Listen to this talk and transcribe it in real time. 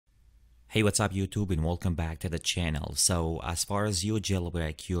Hey, what's up YouTube, and welcome back to the channel. So as far as you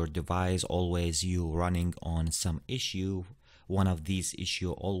jailbreak your device, always you running on some issue. One of these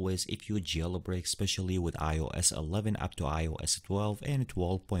issue always if you jailbreak, especially with iOS 11 up to iOS 12 and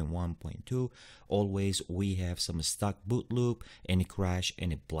 12.1.2, always we have some stuck boot loop and a crash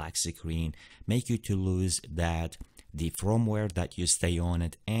and a black screen, make you to lose the firmware that you stay on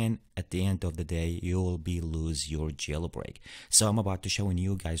it, and at the end of the day you will be lose your jailbreak. So I'm about to showing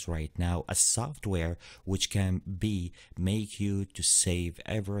you guys right now a software which can be make you to save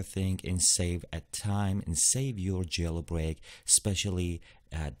everything and save at time and save your jailbreak, especially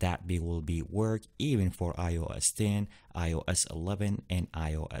that will be work even for iOS 10, iOS 11 and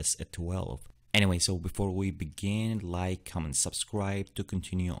iOS 12. Anyway, so before we begin, like, comment, subscribe to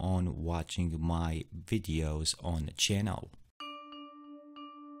continue on watching my videos on the channel.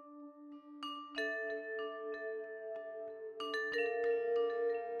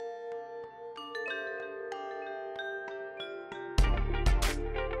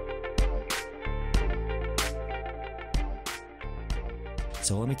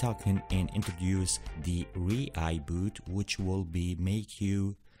 So let me talk and introduce the ReiBoot, which will be make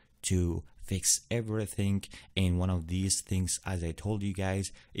you to fix everything. And one of these things, as I told you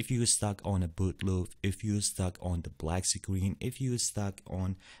guys, if you stuck on a boot loop, if you stuck on the black screen, if you stuck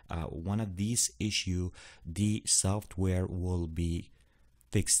on one of these issue, the software will be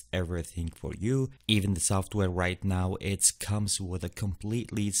fix everything for you. Even the software right now, it comes with a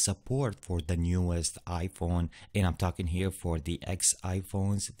completely support for the newest iPhone, and I'm talking here for the X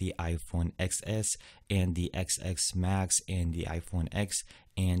iPhones, the iPhone XS and the XX Max and the iPhone X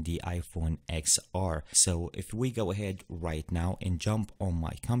and the iPhone XR. So if we go ahead right now and jump on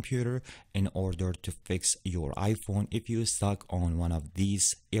my computer in order to fix your iPhone, if you stuck on one of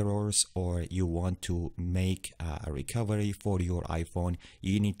these errors or you want to make a recovery for your iPhone,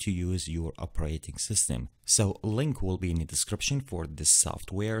 you need to use your operating system. So link will be in the description for this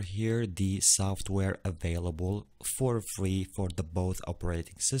software here. The software available for free for the both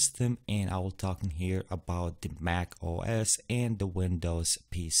operating system, and I will talking here about the Mac OS and the Windows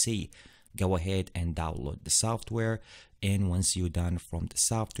PC. Go ahead and download the software, and once you're done from the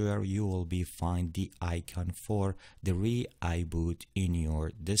software, you will be find the icon for the ReiBoot in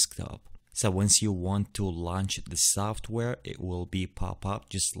your desktop. So once you want to launch the software, it will be pop up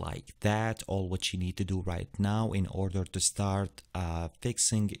just like that. All what you need to do right now in order to start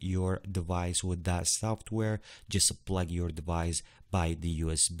fixing your device with that software, just plug your device by the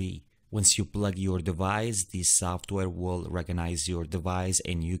USB. Once you plug your device, the software will recognize your device,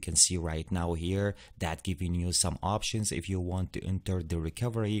 and you can see right now here that giving you some options if you want to enter the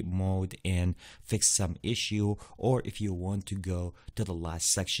recovery mode and fix some issue, or if you want to go to the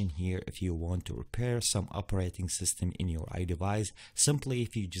last section here, if you want to repair some operating system in your iDevice. Simply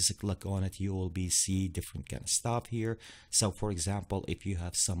if you just click on it, you will be see different kind of stuff here. So for example, if you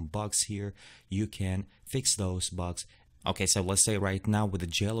have some bugs here, you can fix those bugs. Okay, so let's say right now with the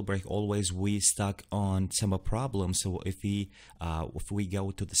jailbreak, always we stuck on some problems. So if we go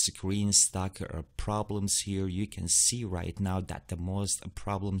to the screen stuck problems here, you can see right now that the most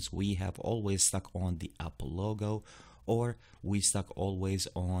problems we have always stuck on the Apple logo, or we stuck always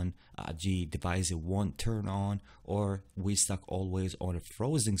on the device it won't turn on, or we stuck always on a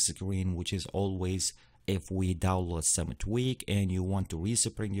frozen screen, which is always if we download some tweak and you want to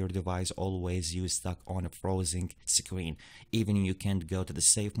Recpring your device, always you stuck on a frozen screen. Even you can't go to the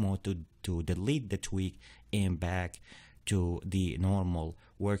safe mode to delete the tweak and back to the normal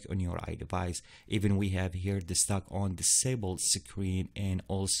work on your iDevice. Even we have here the stuck on disabled screen, and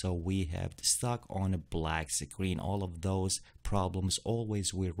also we have the stuck on a black screen. All of those problems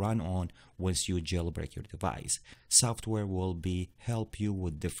always will run on once you jailbreak your device. Software will be help you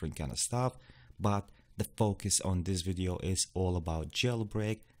with different kind of stuff, but the focus on this video is all about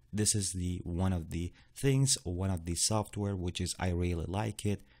jailbreak. This is the one of the things, or one of the software which is I really like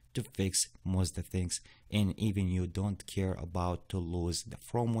it to fix most of the things, and even you don't care about to lose the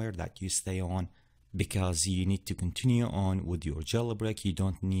firmware that you stay on, because you need to continue on with your jailbreak. You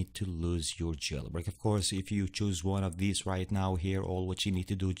don't need to lose your jailbreak. Of course, if you choose one of these right now here, all what you need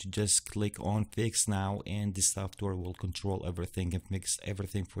to do is just click on fix now, and the software will control everything and fix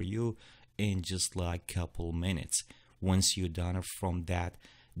everything for you in just like couple minutes. Once you're done from that,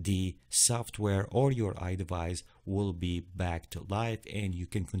 the software or your iDevice will be back to life, and you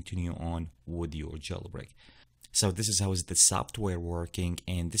can continue on with your jailbreak. So this is how is the software working,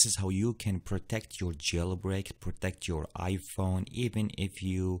 and this is how you can protect your jailbreak, protect your iPhone. Even if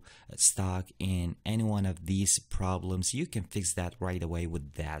you stuck in any one of these problems, you can fix that right away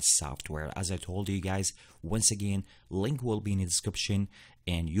with that software. As I told you guys, once again, link will be in the description,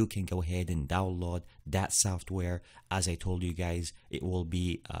 and you can go ahead and download that software. As I told you guys, it will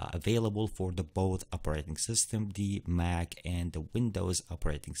be available for the both operating system, the Mac and the Windows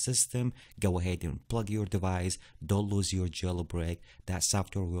operating system. Go ahead and plug your device. Don't lose your jailbreak. That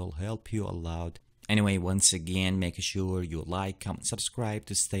software will help you a lot. Anyway, once again, make sure you like, comment, subscribe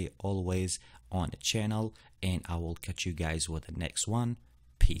to stay always on the channel, and I will catch you guys with the next one.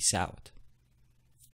 Peace out.